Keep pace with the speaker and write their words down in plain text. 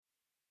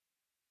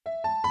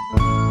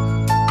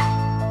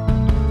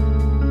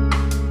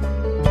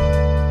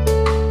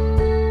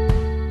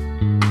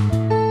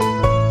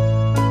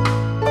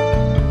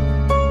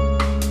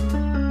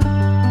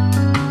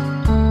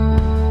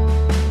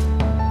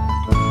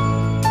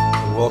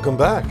Welcome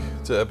back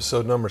to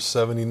episode number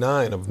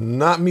 79 of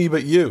Not Me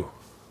But You.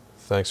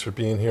 Thanks for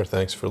being here.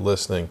 Thanks for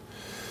listening.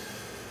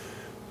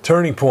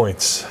 Turning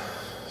points.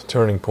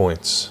 Turning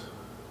points.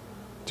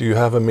 Do you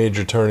have a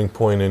major turning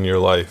point in your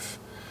life?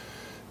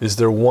 Is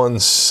there one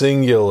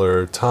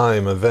singular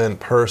time, event,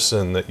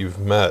 person that you've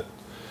met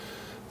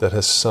that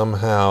has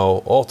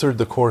somehow altered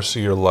the course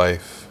of your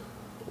life,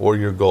 or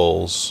your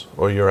goals,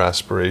 or your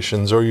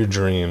aspirations, or your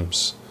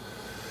dreams?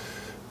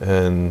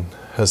 And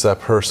has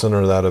that person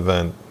or that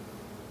event,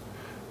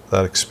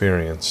 that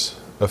experience,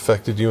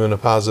 affected you in a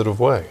positive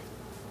way?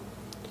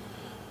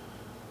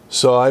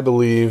 So I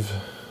believe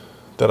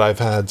that I've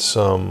had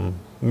some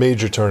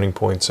major turning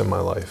points in my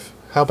life.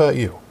 How about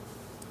you?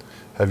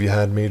 Have you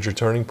had major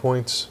turning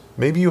points?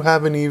 Maybe you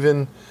haven't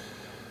even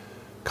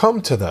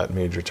come to that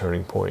major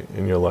turning point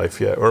in your life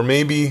yet. Or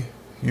maybe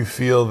you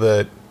feel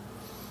that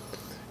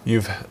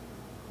you've had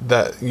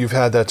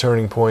that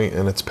turning point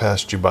and it's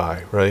passed you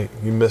by, right?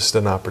 You missed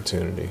an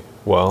opportunity.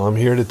 Well, I'm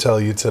here to tell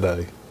you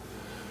today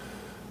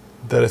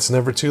that it's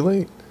never too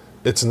late.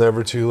 It's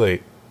never too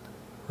late,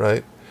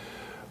 right?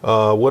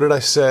 What did I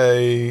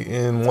say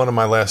in one of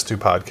my last two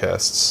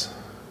podcasts?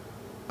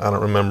 I don't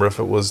remember if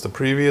it was the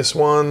previous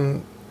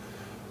one,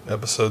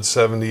 episode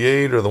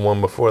 78, or the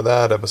one before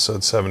that,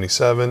 episode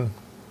 77.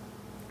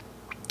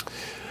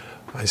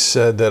 I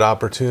said that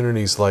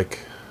opportunities like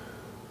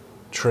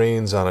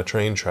trains on a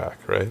train track,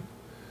 right?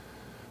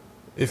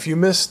 If you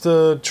missed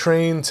the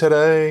train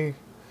today,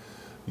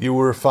 you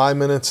were 5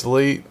 minutes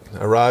late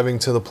arriving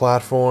to the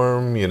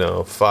platform,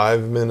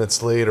 5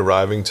 minutes late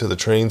arriving to the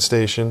train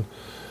station.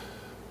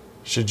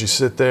 Should you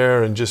sit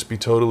there and just be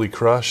totally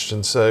crushed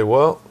and say,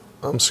 well,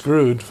 I'm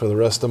screwed for the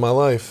rest of my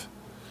life?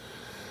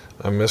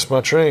 I missed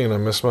my train, I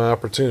missed my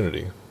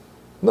opportunity.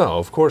 No,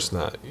 of course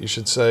not. You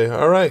should say,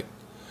 all right,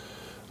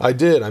 I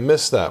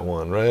missed that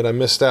one, right? I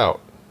missed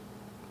out.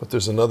 But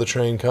there's another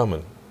train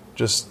coming.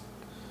 Just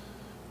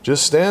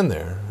stand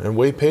there and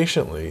wait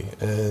patiently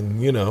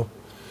and,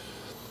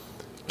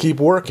 keep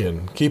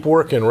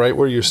working right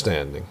where you're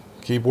standing.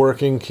 Keep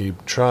working,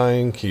 keep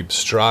trying, keep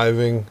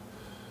striving.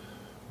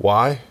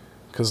 Why?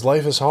 Because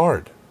life is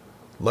hard.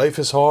 Life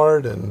is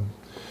hard, and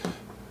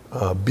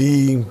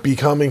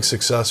becoming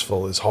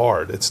successful is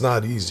hard. It's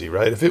not easy,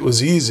 right? If it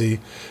was easy,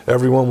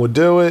 everyone would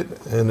do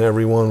it, and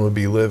everyone would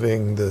be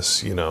living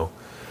this,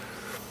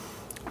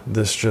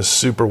 this just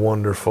super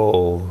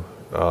wonderful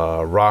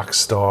rock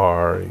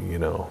star,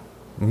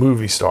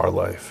 movie star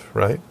life,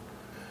 right?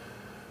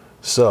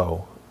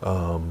 So,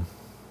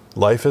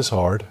 life is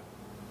hard,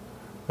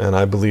 and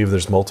I believe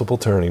there's multiple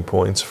turning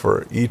points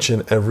for each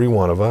and every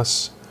one of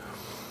us.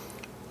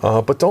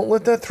 But don't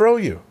let that throw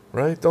you,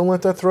 right? Don't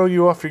let that throw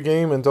you off your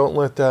game, and don't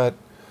let that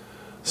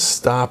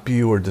stop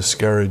you or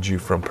discourage you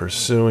from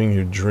pursuing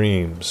your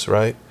dreams,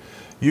 right?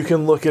 You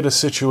can look at a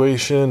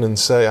situation and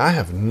say, I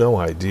have no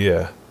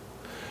idea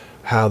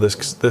how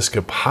this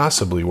could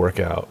possibly work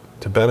out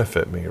to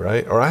benefit me,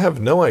 right? Or I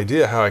have no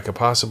idea how I could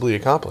possibly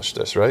accomplish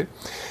this, right?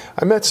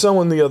 I met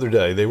someone the other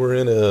day. They were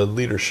in a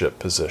leadership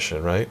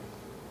position, right?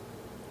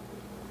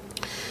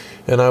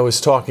 And I was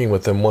talking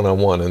with them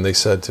one-on-one, and they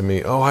said to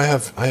me, I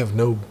have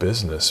no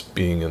business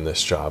being in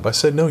this job. I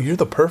said, no, you're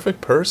the perfect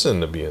person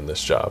to be in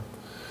this job,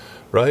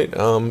 right?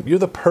 You're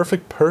the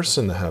perfect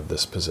person to have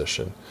this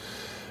position.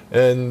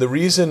 And the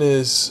reason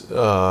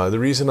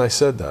I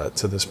said that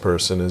to this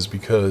person is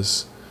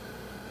because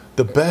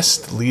the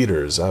best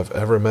leaders I've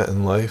ever met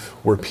in life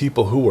were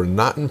people who were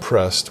not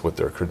impressed with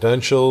their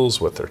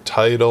credentials, with their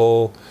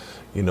title,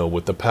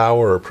 with the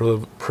power or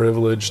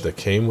privilege that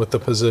came with the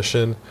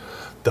position.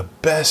 The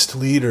best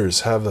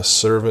leaders have a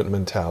servant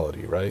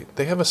mentality, right?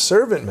 They have a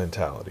servant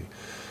mentality.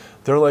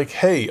 They're like,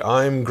 hey,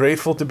 I'm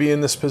grateful to be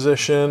in this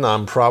position.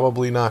 I'm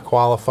probably not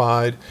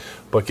qualified,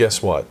 but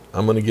guess what?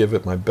 I'm going to give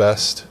it my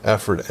best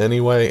effort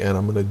anyway, and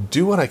I'm going to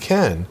do what I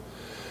can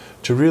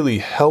to really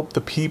help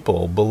the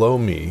people below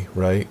me,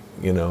 right?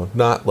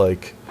 Not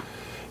like,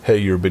 hey,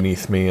 you're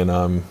beneath me and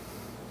I'm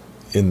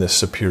in this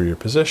superior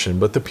position,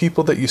 but the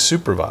people that you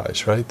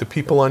supervise, right? The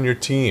people on your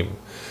team,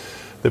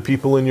 the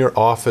people in your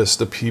office,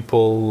 the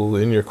people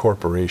in your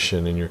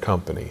corporation, in your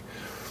company.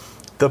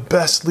 The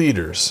best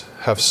leaders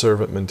have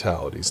servant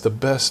mentalities. The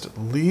best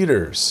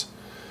leaders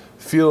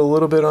feel a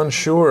little bit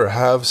unsure,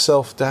 have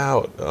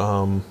self-doubt,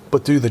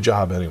 but do the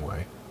job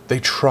anyway. They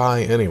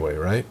try anyway,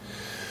 right?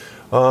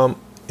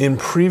 In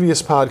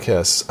previous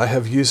podcasts, I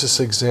have used this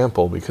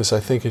example because I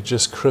think it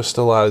just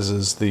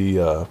crystallizes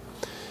the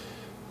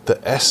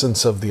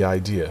essence of the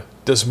idea.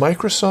 Does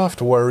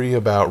Microsoft worry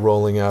about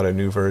rolling out a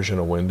new version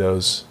of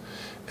Windows?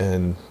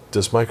 And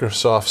does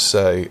Microsoft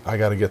say, I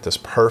got to get this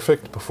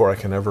perfect before I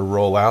can ever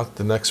roll out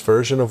the next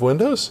version of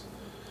Windows?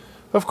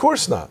 Of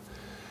course not.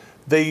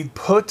 They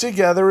put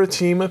together a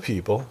team of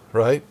people,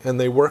 right? And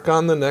they work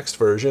on the next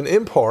version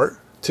in part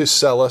to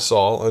sell us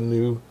all a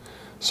new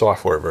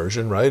software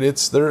version, right?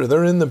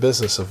 They're in the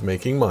business of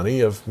making money,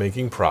 of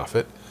making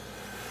profit.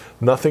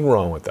 Nothing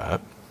wrong with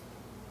that.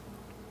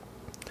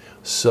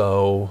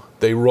 So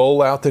they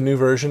roll out the new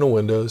version of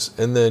Windows,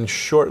 and then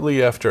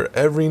shortly after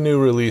every new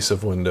release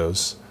of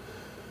Windows,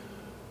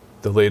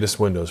 the latest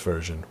Windows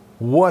version.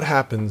 What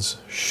happens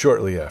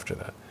shortly after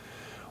that?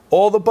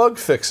 All the bug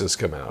fixes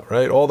come out,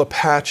 right? All the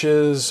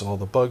patches, all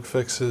the bug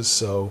fixes.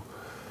 So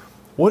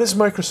what is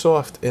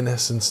Microsoft in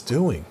essence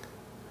doing?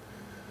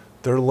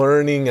 They're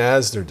learning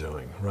as they're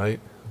doing, right?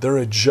 They're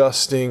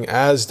adjusting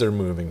as they're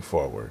moving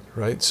forward,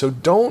 right? So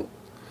don't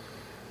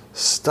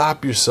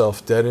stop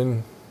yourself dead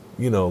in,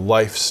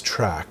 life's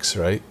tracks,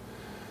 right?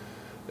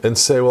 And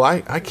say, well,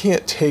 I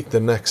can't take the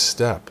next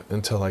step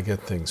until I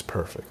get things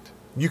perfect.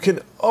 You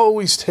can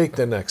always take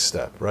the next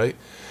step, right?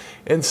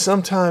 And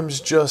sometimes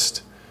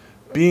just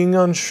being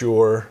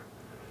unsure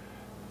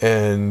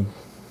and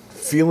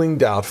feeling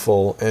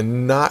doubtful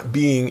and not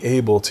being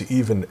able to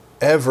even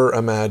ever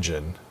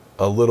imagine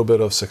a little bit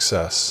of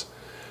success,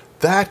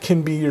 that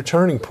can be your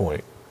turning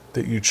point,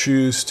 that you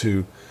choose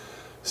to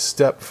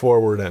step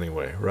forward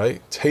anyway,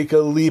 right? Take a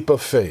leap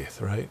of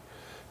faith, right?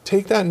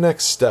 Take that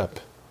next step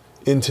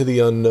into the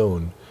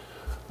unknown.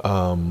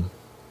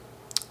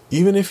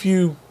 Even if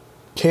you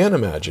can't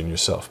imagine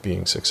yourself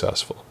being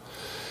successful.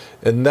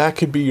 And that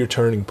could be your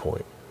turning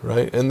point,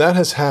 right? And that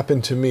has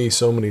happened to me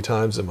so many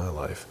times in my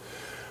life,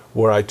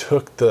 where I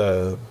took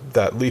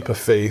that leap of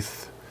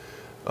faith.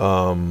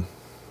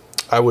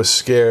 I was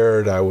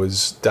scared, I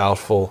was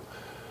doubtful,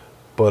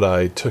 but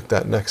I took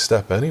that next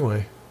step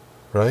anyway,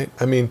 right?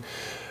 I mean,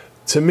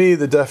 to me,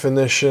 the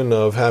definition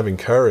of having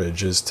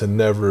courage is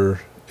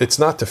it's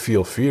not to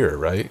feel fear,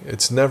 right?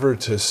 It's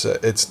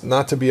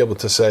not to be able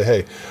to say,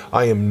 hey,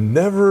 I am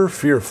never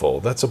fearful.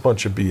 That's a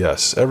bunch of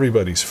BS.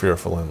 Everybody's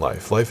fearful in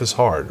life. Life is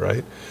hard,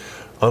 right?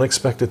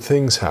 Unexpected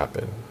things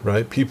happen,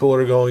 right? People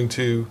are going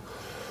to,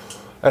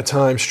 at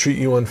times, treat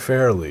you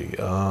unfairly,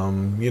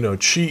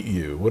 cheat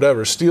you,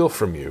 whatever, steal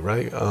from you,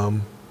 right?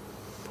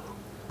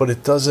 But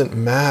it doesn't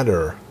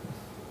matter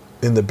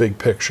in the big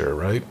picture,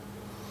 right?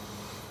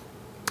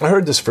 I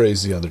heard this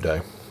phrase the other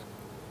day.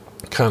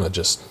 Kind of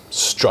just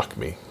struck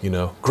me,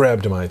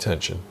 grabbed my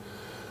attention.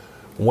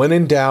 When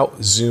in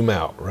doubt, zoom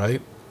out,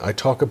 right? I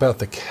talk about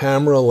the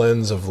camera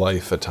lens of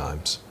life at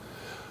times.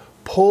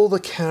 Pull the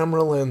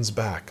camera lens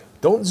back.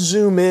 Don't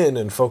zoom in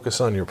and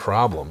focus on your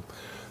problem.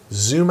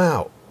 Zoom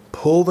out.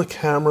 Pull the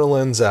camera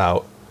lens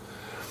out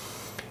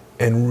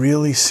and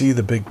really see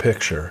the big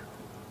picture.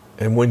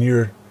 And when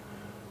you're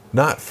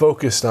not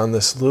focused on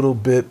this little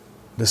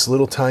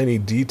tiny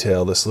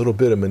detail, this little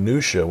bit of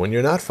minutia, when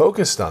you're not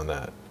focused on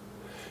that,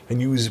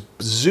 and you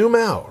zoom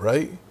out,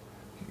 right?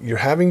 You're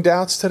having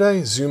doubts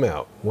today? Zoom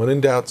out. When in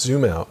doubt,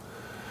 zoom out.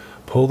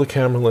 Pull the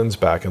camera lens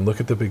back and look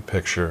at the big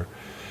picture.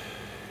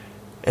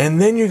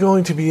 And then you're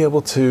going to be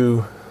able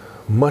to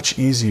much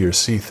easier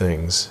see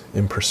things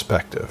in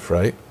perspective,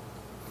 right?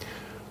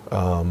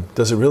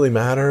 Does it really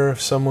matter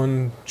if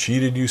someone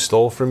cheated you,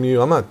 stole from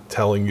you? I'm not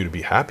telling you to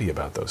be happy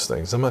about those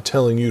things. I'm not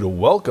telling you to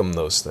welcome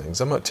those things.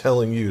 I'm not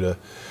telling you to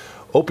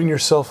open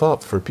yourself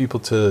up for people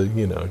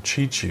to,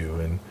 cheat you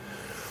and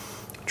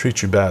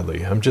treat you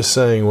badly. I'm just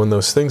saying, when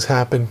those things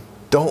happen,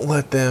 don't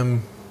let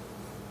them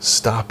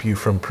stop you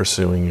from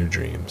pursuing your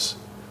dreams,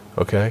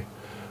 okay?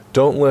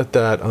 Don't let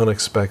that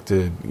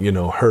unexpected,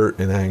 hurt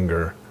and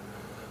anger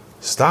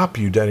stop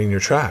you dead in your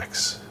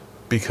tracks,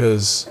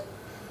 because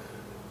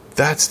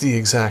that's the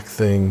exact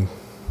thing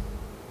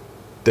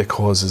that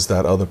causes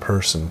that other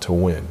person to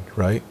win,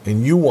 right?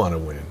 And you want to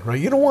win, right?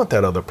 You don't want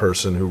that other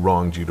person who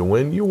wronged you to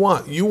win. You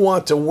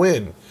want to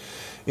win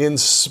in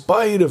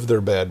spite of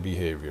their bad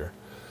behavior.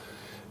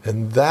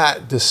 And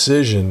that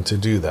decision to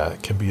do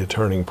that can be a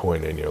turning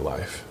point in your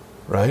life,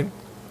 right?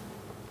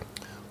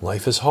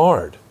 Life is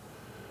hard.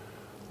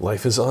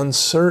 Life is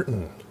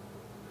uncertain.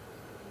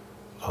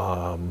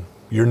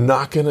 You're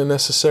not going to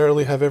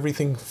necessarily have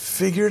everything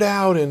figured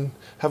out and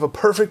have a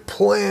perfect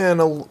plan,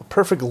 a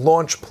perfect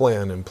launch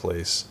plan in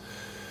place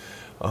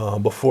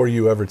before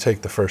you ever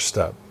take the first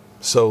step.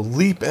 So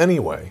leap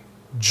anyway.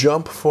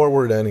 Jump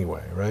forward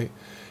anyway, right?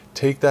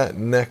 Take that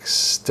next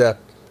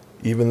step,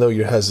 even though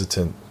you're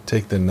hesitant.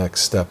 Take the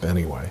next step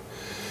anyway.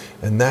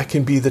 And that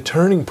can be the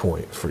turning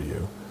point for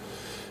you.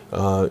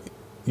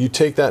 You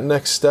take that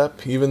next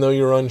step, even though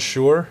you're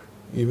unsure,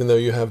 even though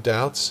you have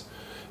doubts,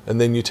 and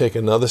then you take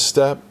another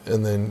step,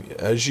 and then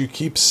as you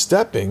keep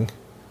stepping,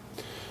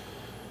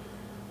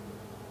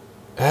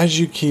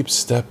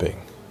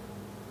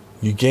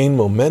 you gain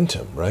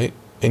momentum, right?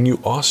 And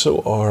you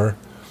also are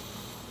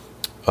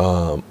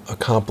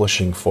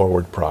accomplishing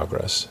forward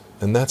progress.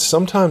 And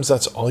sometimes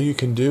that's all you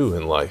can do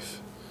in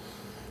life,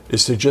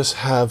 is to just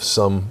have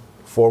some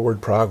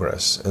forward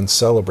progress and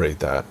celebrate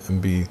that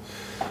and be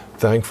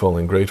thankful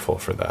and grateful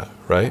for that,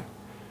 right?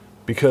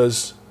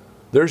 Because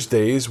there's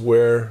days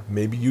where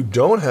maybe you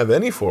don't have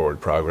any forward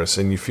progress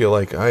and you feel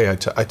like, I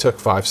took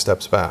 5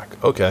 steps back.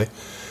 Okay.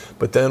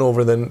 But then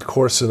over the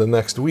course of the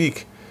next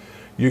week,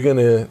 you're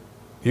gonna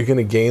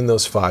gain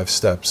those 5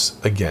 steps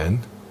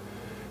again,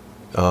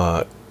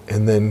 and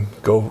then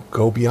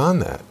go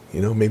beyond that.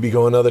 Maybe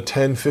go another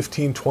 10,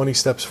 15, 20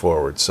 steps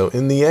forward. So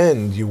in the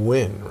end, you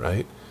win,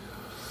 right?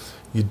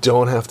 You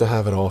don't have to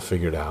have it all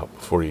figured out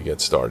before you get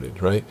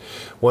started, right?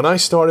 When I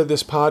started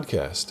this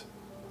podcast,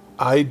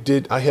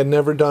 I had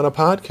never done a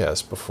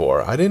podcast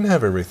before. I didn't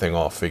have everything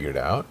all figured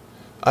out.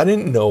 I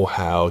didn't know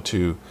how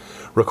to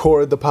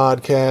record the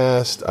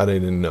podcast. I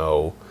didn't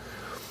know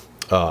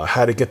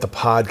how to get the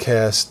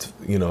podcast,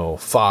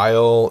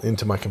 file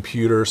into my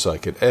computer so I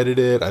could edit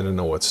it. I didn't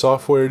know what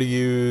software to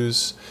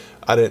use.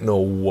 I didn't know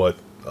what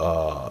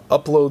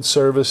upload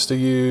service to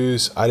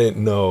use. I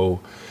didn't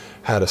know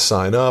how to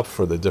sign up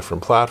for the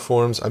different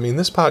platforms. I mean,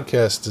 this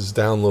podcast is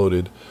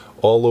downloaded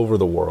all over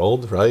the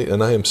world, right?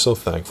 And I am so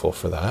thankful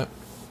for that.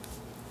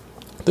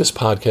 This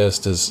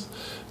podcast is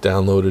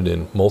downloaded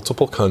in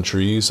multiple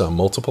countries, on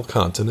multiple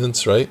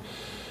continents, right?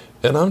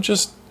 And I'm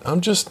just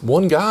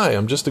one guy.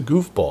 I'm just a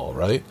goofball,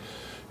 right?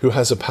 Who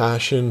has a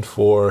passion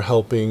for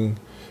helping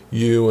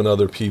you and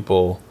other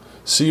people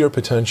see your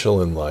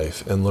potential in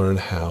life and learn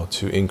how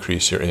to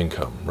increase your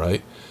income,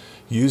 right?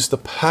 Use the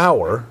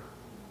power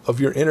of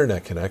your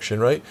internet connection,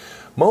 right?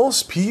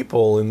 Most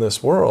people in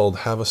this world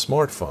have a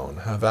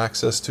smartphone, have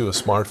access to a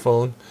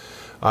smartphone,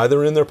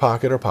 either in their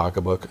pocket or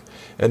pocketbook.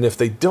 And if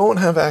they don't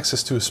have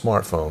access to a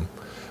smartphone,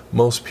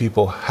 most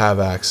people have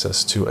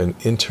access to an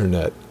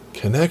internet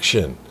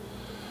connection.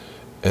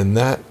 And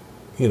that,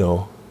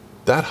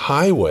 that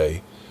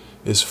highway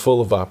is full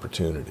of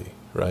opportunity,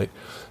 right?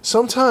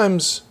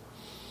 Sometimes,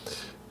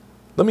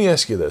 let me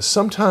ask you this.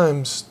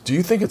 Sometimes, do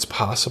you think it's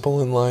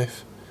possible in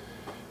life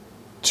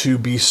to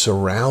be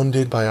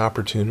surrounded by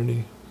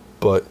opportunity,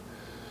 but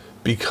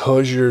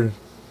because you're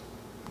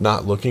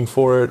not looking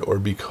for it, or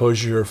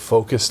because you're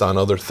focused on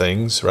other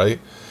things, right?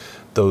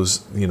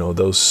 Those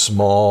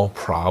small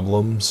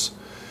problems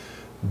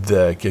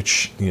that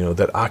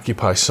that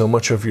occupy so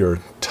much of your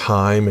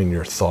time and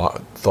your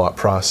thought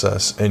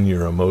process and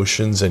your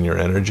emotions and your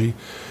energy.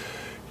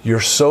 You're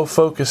so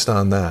focused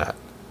on that,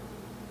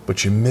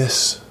 but you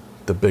miss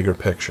the bigger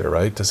picture,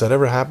 right? Does that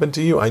ever happen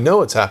to you? I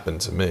know it's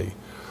happened to me.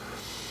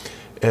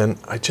 And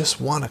I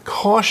just want to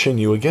caution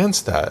you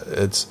against that.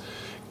 It's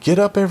get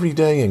up every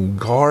day and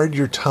guard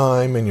your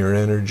time and your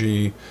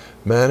energy,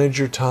 manage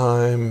your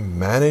time,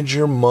 manage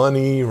your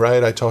money,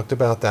 right? I talked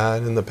about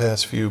that in the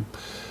past few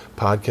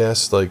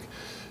podcasts. Like,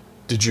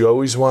 did you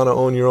always want to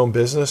own your own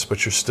business,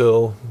 but you're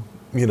still,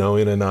 in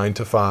a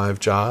 9-to-5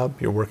 job?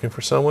 You're working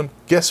for someone?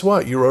 Guess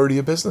what? You're already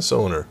a business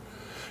owner.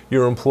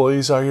 Your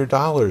employees are your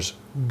dollars.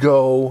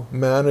 Go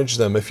manage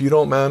them. If you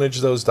don't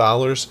manage those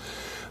dollars,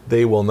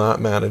 they will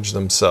not manage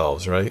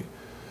themselves, right?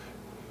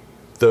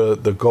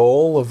 The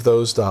goal of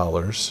those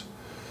dollars,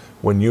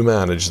 when you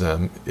manage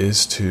them,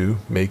 is to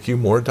make you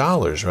more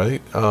dollars,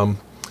 right? Grant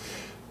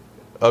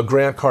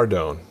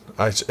Cardone.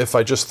 If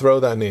I just throw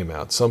that name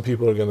out, some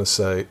people are going to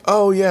say,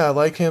 oh yeah, I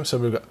like him.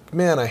 Some people go,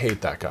 man, I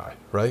hate that guy,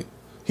 right?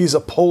 He's a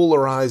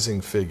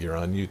polarizing figure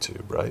on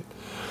YouTube, right?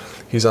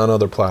 He's on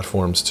other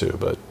platforms too,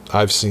 but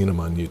I've seen him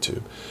on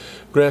YouTube.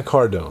 Grant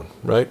Cardone,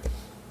 right?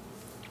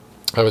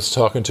 I was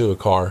talking to a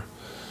car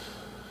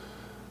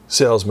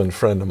salesman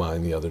friend of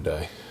mine the other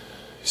day.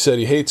 He said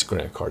he hates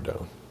Grant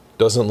Cardone.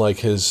 Doesn't like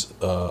his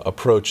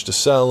approach to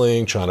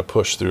selling, trying to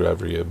push through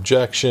every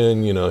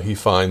objection. He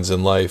finds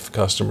in life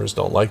customers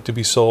don't like to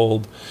be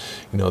sold.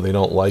 They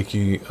don't like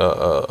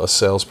a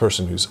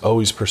salesperson who's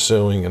always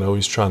pursuing and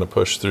always trying to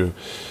push through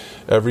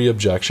every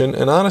objection.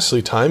 And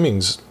honestly,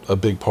 timing's a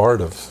big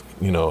part of,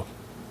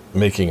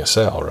 making a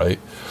sale, right?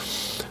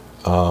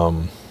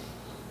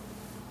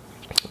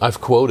 I've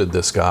quoted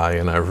this guy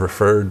and I've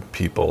referred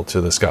people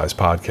to this guy's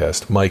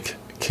podcast, Mike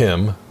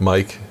Kim,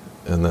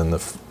 and then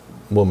the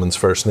woman's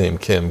first name,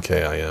 Kim,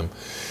 Kim.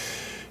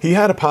 He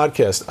had a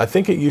podcast. I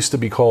think it used to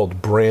be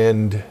called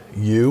Brand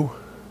You,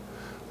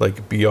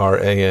 like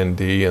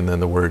BRAND and then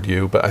the word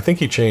you. But I think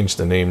he changed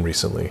the name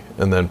recently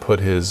and then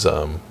put his,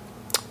 I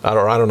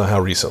don't know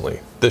how recently,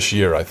 this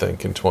year, I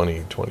think, in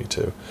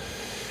 2022.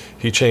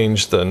 He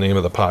changed the name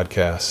of the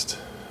podcast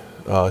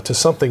to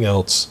something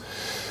else.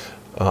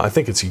 I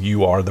think it's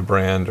You Are the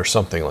Brand or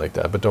something like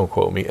that, but don't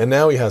quote me. And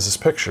now he has his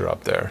picture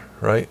up there,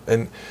 right?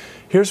 And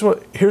here's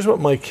what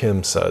Mike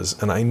Kim says,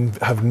 and I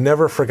have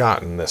never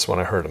forgotten this when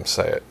I heard him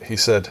say it. He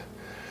said,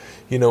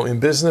 in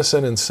business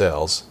and in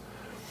sales,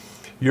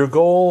 your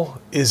goal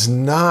is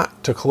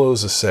not to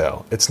close a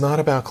sale. It's not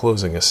about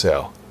closing a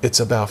sale. It's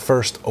about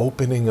first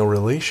opening a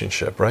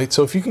relationship, right?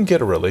 So if you can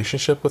get a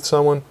relationship with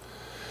someone,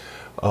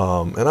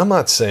 and I'm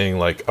not saying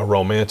like a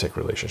romantic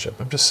relationship.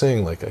 I'm just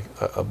saying like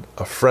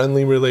a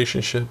friendly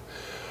relationship,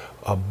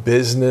 a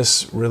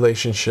business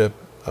relationship.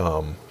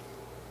 I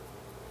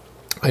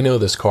know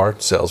this car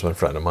salesman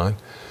friend of mine.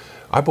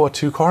 I bought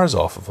 2 cars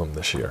off of him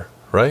this year,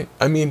 right?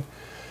 I mean,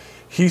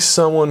 he's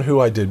someone who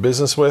I did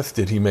business with.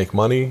 Did he make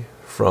money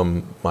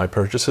from my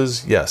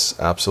purchases? Yes,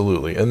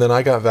 absolutely. And then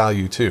I got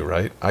value too,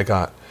 right? I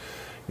got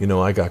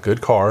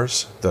good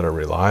cars that are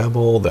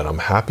reliable, that I'm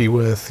happy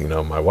with,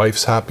 my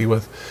wife's happy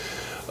with.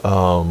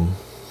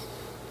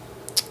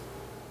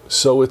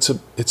 So it's a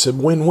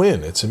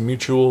win-win. It's a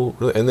mutual,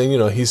 and then,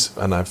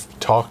 and I've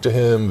talked to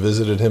him,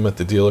 visited him at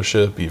the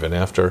dealership, even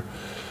after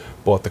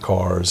bought the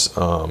cars,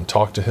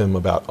 talked to him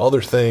about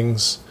other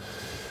things.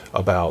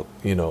 about,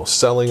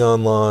 selling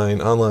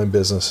online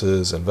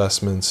businesses,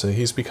 investments, and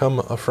he's become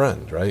a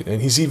friend, right?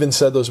 And he's even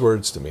said those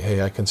words to me,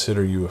 hey, I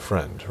consider you a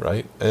friend,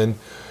 right?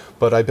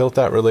 But I built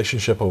that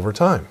relationship over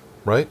time,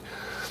 right?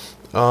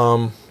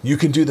 You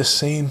can do the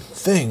same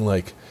thing,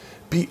 like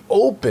be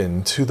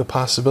open to the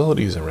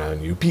possibilities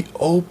around you. Be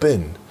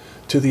open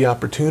to the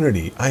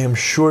opportunity. I am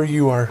sure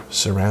you are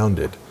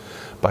surrounded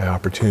by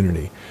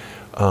opportunity,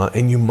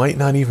 and you might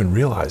not even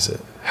realize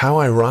it. How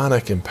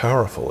ironic and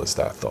powerful is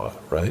that thought,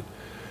 right?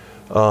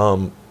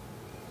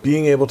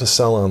 Being able to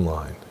sell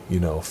online,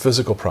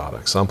 physical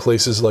products on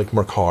places like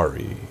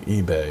Mercari,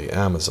 eBay,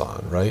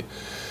 Amazon, right?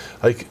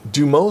 Like,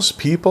 do most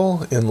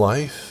people in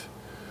life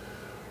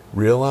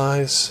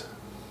realize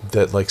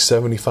that like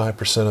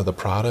 75% of the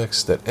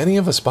products that any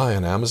of us buy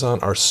on Amazon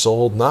are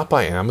sold not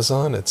by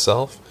Amazon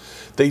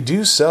itself? They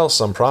do sell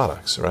some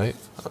products, right,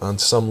 on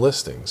some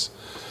listings.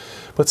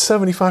 But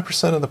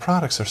 75% of the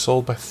products are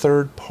sold by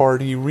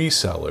third-party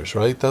resellers,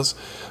 right?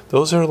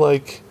 Those are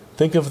like,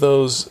 think of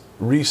those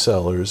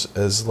resellers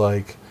as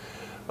like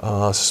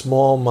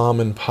small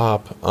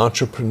mom-and-pop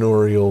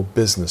entrepreneurial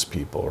business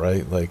people,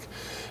 right? Like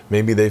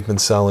maybe they've been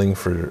selling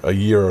for a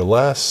year or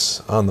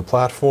less on the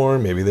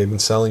platform. Maybe they've been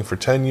selling for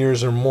 10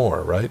 years or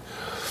more, right?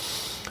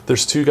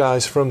 There's two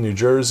guys from New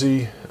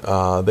Jersey.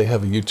 They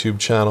have a YouTube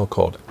channel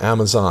called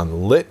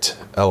Amazon Lit,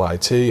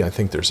 L-I-T. I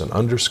think there's an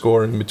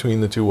underscore in between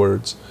the two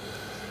words.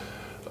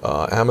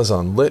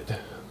 Amazon Lit.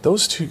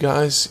 Those two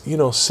guys,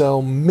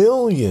 sell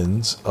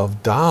millions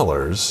of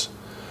dollars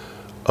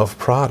of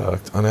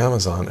product on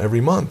Amazon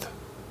every month.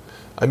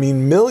 I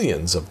mean,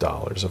 millions of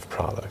dollars of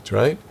product,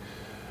 right?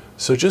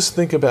 So just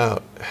think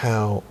about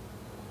how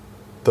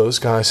those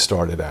guys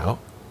started out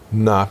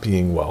not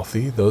being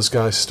wealthy. Those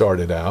guys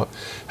started out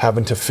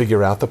having to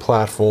figure out the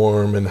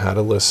platform and how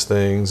to list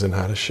things and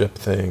how to ship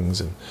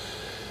things. And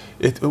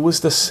it was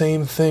the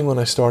same thing when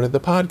I started the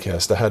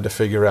podcast. I had to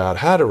figure out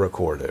how to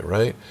record it,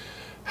 right?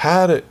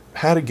 How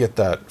to get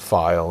that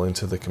file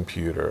into the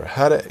computer,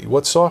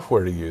 what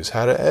software to use,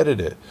 how to edit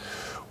it,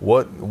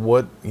 what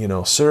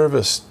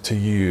service to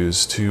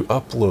use to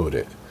upload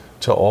it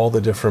to all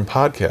the different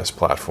podcast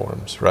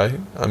platforms, right?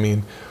 I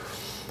mean,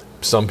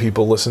 some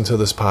people listen to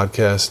this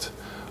podcast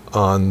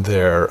on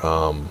their,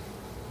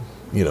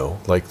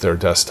 like their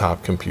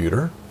desktop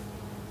computer.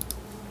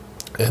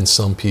 And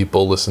some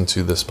people listen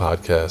to this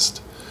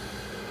podcast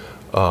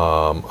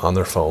on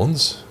their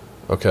phones,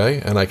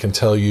 okay? And I can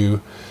tell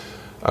you,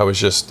 I was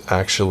just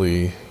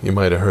actually, you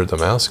might have heard the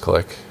mouse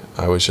click.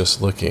 I was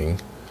just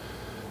looking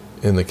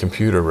in the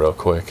computer real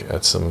quick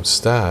at some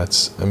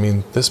stats. I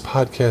mean, this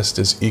podcast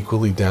is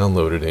equally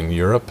downloaded in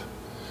Europe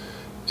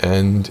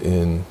and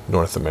in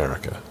North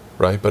America,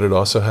 right? But it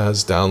also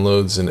has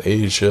downloads in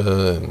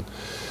Asia and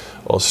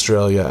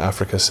Australia,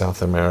 Africa,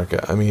 South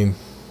America. I mean,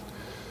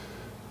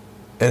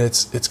 and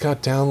it's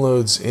got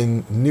downloads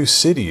in new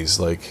cities,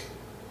 like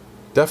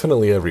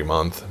definitely every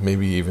month,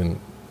 maybe even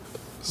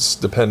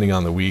depending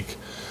on the week,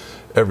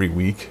 every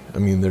week. I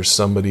mean, there's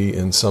somebody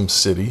in some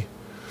city,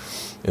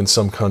 in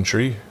some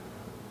country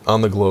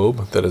on the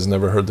globe that has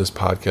never heard this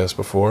podcast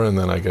before, and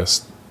then I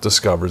guess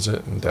discovers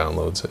it and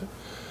downloads it.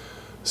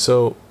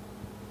 So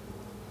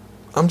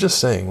I'm just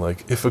saying,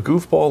 like, if a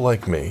goofball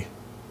like me,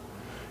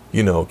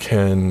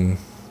 can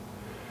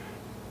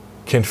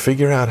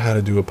figure out how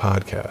to do a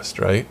podcast,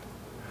 right?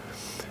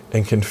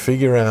 And can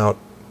figure out,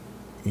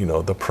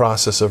 the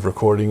process of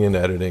recording and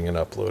editing and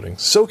uploading,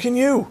 so can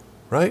you,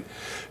 right?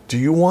 Do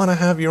you want to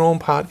have your own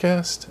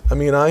podcast? I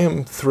mean, I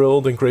am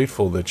thrilled and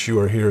grateful that you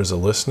are here as a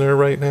listener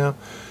right now,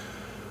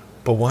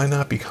 but why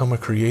not become a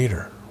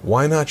creator?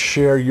 Why not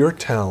share your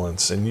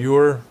talents and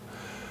your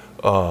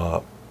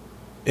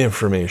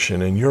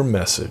information and your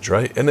message,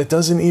 right? And it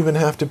doesn't even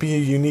have to be a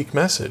unique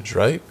message,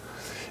 right?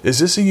 Is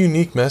this a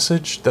unique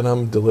message that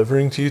I'm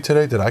delivering to you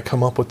today? Did I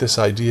come up with this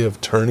idea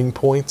of turning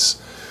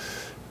points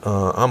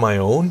on my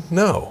own?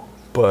 No,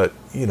 but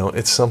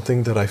it's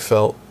something that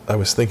I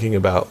was thinking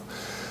about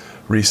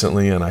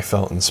recently, and I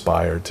felt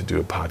inspired to do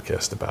a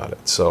podcast about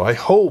it. So I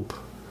hope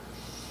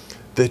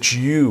that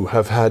you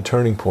have had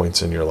turning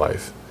points in your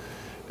life,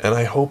 and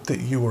I hope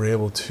that you were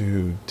able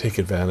to take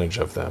advantage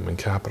of them and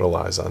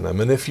capitalize on them.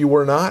 And if you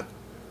were not,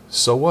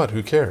 so what?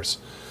 Who cares?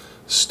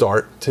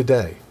 Start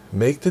today.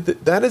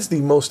 That is the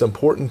most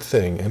important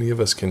thing any of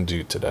us can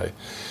do today,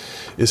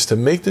 is to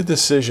make the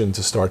decision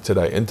to start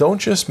today. And don't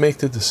just make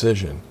the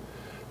decision,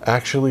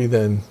 actually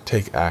then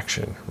take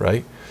action,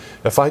 right?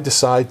 If I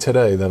decide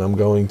today that I'm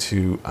going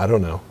to,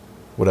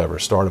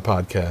 start a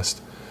podcast,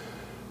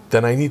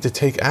 then I need to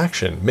take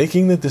action.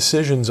 Making the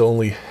decision's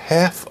only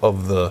half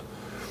of the,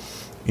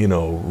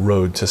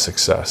 road to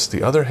success.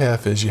 The other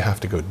half is you have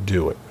to go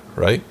do it,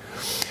 right?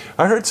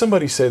 I heard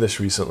somebody say this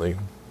recently.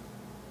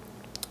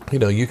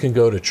 You can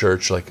go to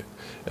church,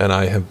 and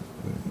I have,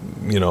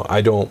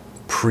 I don't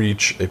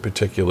preach a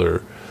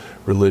particular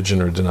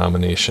religion or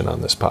denomination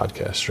on this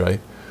podcast, right?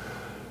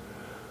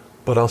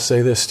 But I'll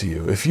say this to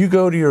you. If you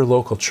go to your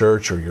local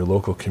church or your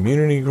local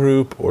community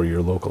group or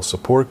your local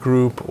support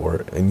group,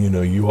 and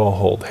you all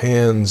hold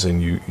hands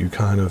and you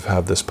kind of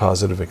have this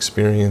positive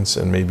experience,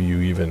 and maybe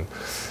you even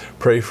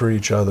pray for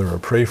each other or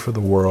pray for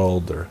the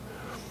world, or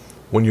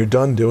when you're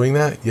done doing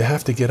that, you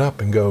have to get up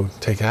and go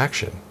take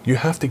action. You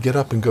have to get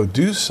up and go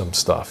do some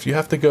stuff. You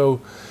have to go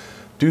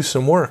do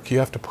some work. You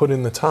have to put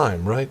in the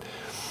time, right?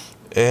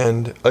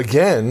 And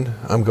again,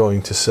 I'm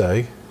going to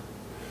say,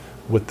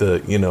 with the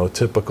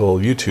typical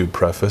YouTube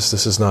preface,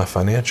 this is not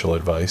financial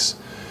advice.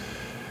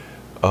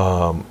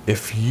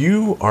 If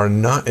you are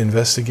not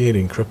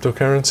investigating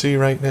cryptocurrency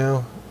right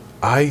now,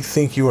 I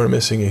think you are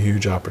missing a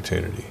huge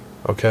opportunity.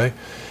 Okay?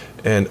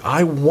 And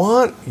I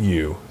want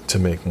you to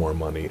make more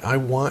money. I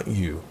want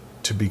you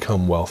to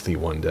become wealthy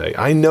one day.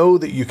 I know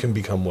that you can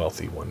become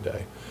wealthy one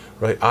day,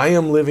 right? I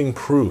am living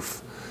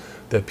proof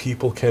that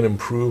people can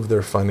improve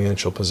their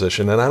financial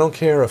position. And I don't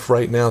care if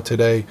right now,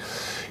 today,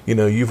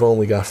 you've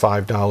only got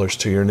 $5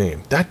 to your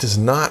name. That does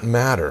not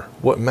matter.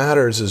 What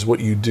matters is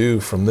what you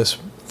do from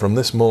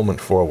this moment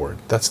forward.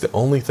 That's the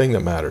only thing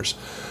that matters.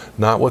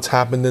 Not what's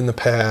happened in the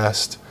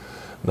past,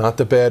 not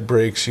the bad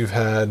breaks you've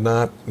had,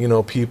 not,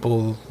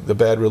 people, the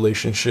bad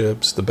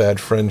relationships, the bad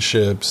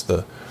friendships,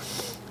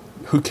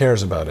 who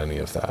cares about any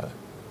of that?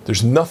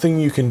 There's nothing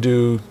you can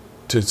do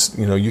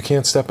you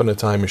can't step in a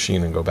time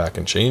machine and go back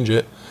and change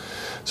it.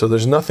 So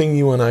there's nothing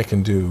you and I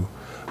can do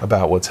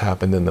about what's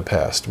happened in the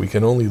past. We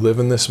can only live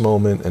in this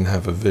moment and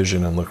have a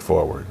vision and look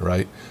forward,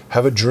 right?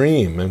 Have a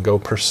dream and go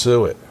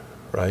pursue it,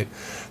 right?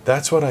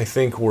 That's what I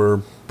think we're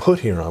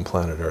put here on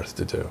planet Earth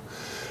to do.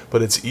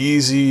 But it's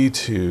easy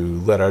to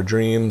let our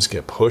dreams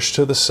get pushed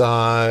to the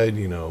side.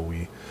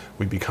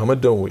 We become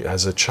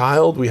as a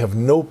child, we have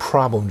no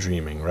problem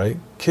dreaming, right?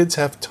 Kids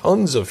have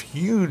tons of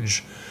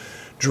huge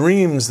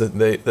dreams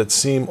that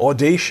seem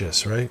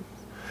audacious, right?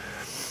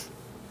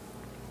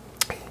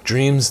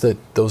 Dreams that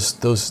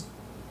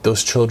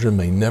those children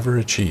may never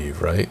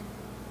achieve, right?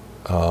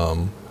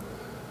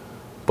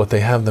 But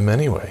they have them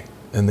anyway,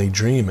 and they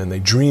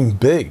dream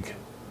big,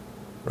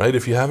 right?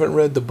 If you haven't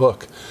read the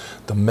book,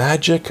 The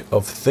Magic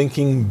of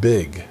Thinking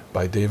Big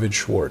by David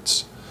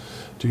Schwartz,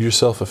 do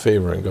yourself a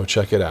favor and go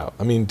check it out.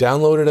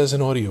 Download it as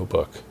an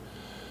audiobook.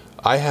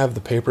 I have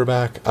the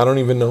paperback. I don't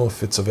even know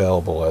if it's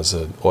available as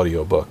an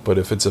audiobook, but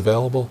if it's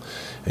available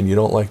and you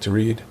don't like to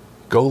read,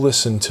 go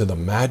listen to The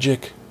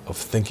Magic of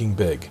Thinking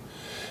Big.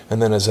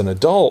 And then as an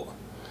adult,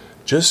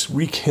 just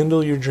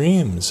rekindle your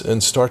dreams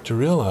and start to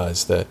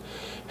realize that,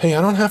 hey,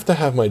 I don't have to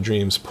have my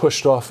dreams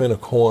pushed off in a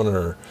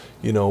corner,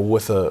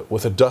 with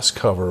a dust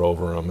cover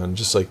over them, and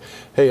just like,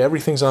 hey,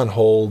 everything's on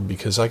hold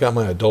because I got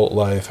my adult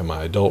life and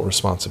my adult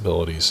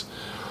responsibilities.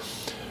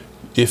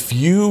 If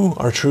you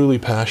are truly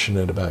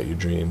passionate about your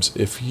dreams,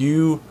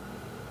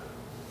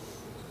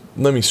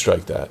 let me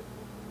strike that.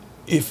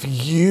 If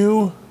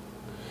you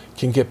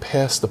can get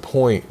past the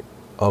point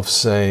of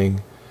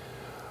saying,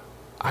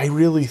 I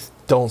really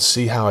don't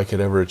see how I could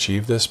ever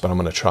achieve this, but I'm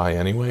going to try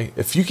anyway.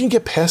 If you can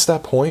get past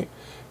that point,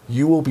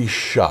 you will be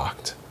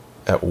shocked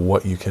at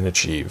what you can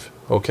achieve.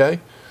 Okay?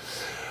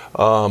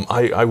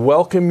 I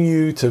welcome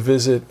you to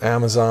visit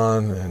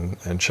Amazon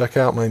and check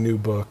out my new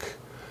book,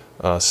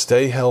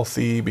 Stay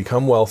Healthy,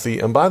 Become Wealthy.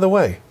 And by the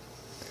way,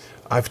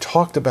 I've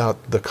talked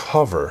about the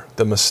cover,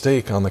 the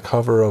mistake on the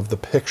cover of the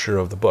picture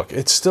of the book.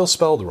 It's still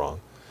spelled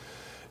wrong.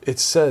 It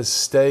says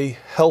Stay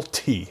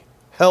Healthy.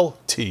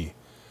 Healthy.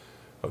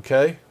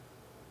 Okay?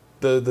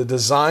 The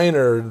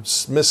designer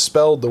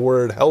misspelled the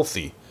word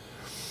healthy.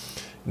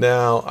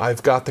 Now,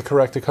 I've got the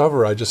corrected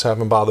cover. I just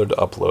haven't bothered to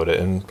upload it.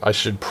 And I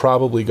should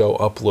probably go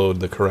upload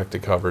the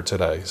corrected cover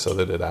today so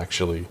that it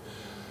actually...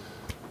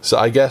 So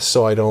I guess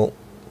so I don't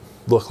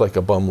look like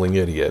a bumbling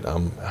idiot.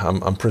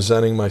 I'm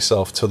presenting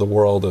myself to the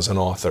world as an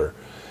author.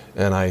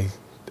 And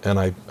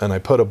I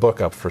put a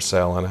book up for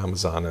sale on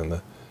Amazon,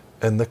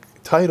 and the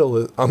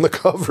title on the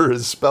cover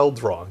is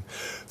spelled wrong.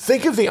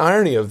 Think of the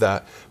irony of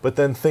that, but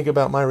then think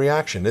about my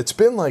reaction. It's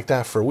been like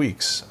that for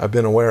weeks. I've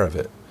been aware of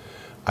it.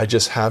 I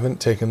just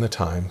haven't taken the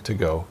time to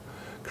go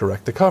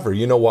correct the cover.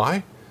 You know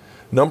why?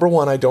 Number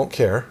one, I don't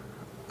care.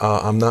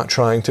 I'm not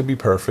trying to be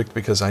perfect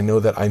because I know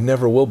that I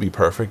never will be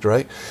perfect,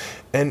 right?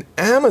 And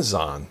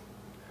Amazon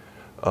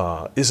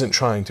isn't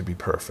trying to be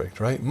perfect,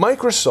 right?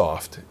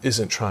 Microsoft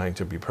isn't trying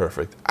to be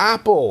perfect.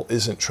 Apple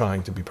isn't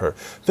trying to be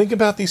perfect. Think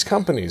about these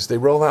companies. They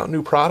roll out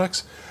new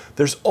products.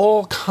 There's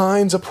all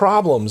kinds of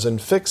problems and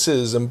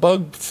fixes and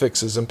bug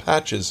fixes and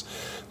patches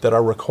that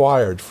are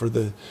required for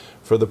the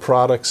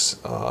products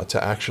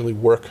to actually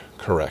work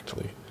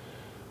correctly.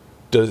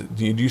 Do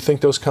you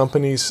think those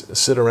companies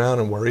sit around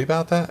and worry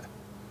about that?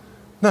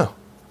 No.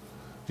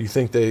 Do you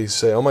think they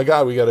say, oh my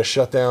God, we got to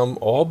shut down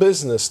all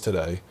business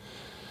today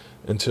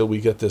until we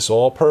get this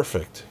all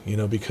perfect,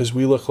 because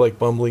we look like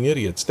bumbling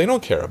idiots? They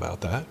don't care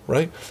about that,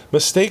 right?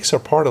 Mistakes are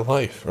part of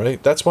life,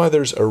 right? That's why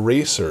there's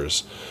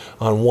erasers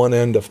on one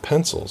end of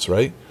pencils,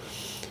 right?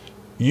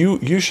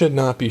 You should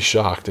not be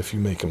shocked if you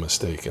make a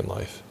mistake in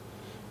life.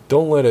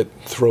 Don't let it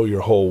throw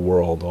your whole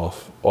world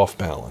off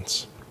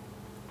balance.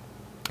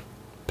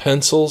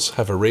 Pencils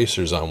have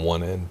erasers on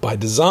one end by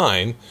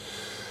design,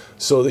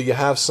 so that you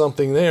have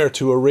something there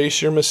to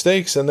erase your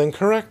mistakes and then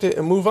correct it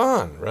and move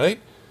on, right?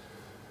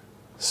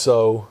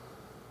 So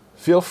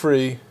feel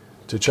free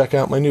to check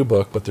out my new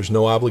book, but there's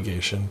no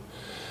obligation.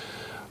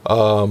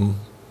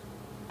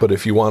 But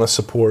if you want to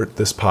support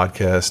this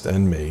podcast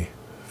and me,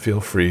 feel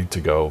free to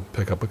go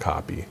pick up a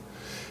copy.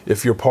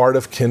 If you're part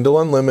of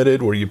Kindle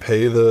Unlimited, where you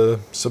pay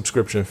the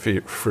subscription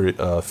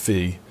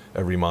fee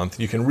every month,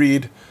 you can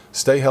read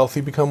Stay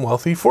Healthy, Become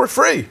Wealthy for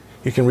free.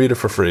 You can read it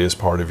for free as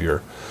part of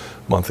your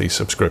monthly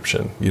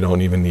subscription. You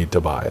don't even need to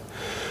buy it.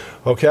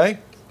 Okay?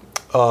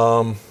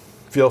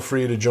 Feel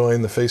free to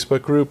join the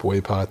Facebook group,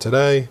 WayPod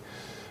Today.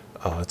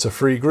 It's a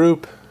free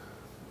group.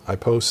 I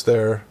post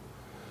there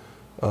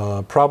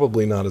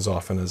probably not as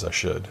often as I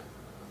should.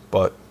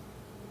 But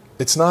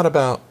it's not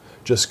about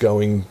just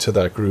going to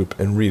that group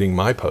and reading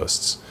my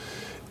posts.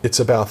 It's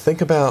about,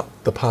 think about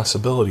the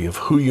possibility of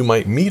who you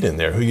might meet in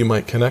there, who you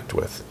might connect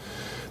with,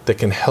 that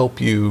can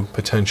help you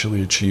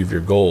potentially achieve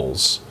your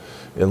goals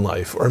in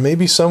life. Or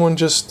maybe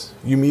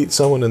you meet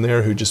someone in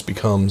there who just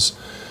becomes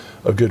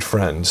a good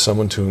friend,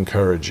 someone to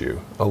encourage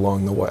you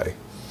along the way.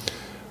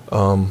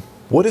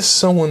 What is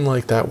someone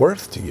like that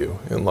worth to you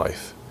in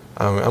life?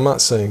 I'm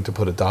not saying to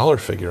put a dollar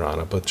figure on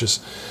it, but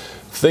just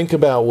think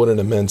about what an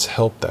immense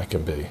help that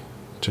can be,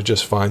 to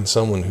just find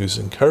someone who's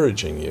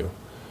encouraging you,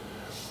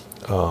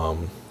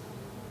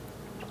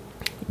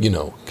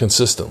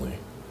 consistently,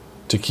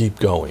 to keep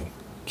going,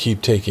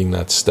 keep taking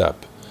that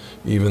step,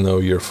 even though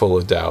you're full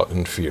of doubt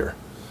and fear.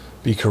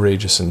 Be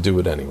courageous and do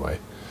it anyway.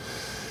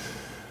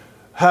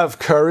 Have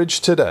courage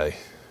today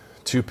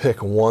to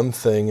pick one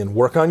thing and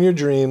work on your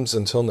dreams.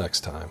 Until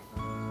next time,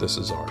 this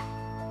is Art.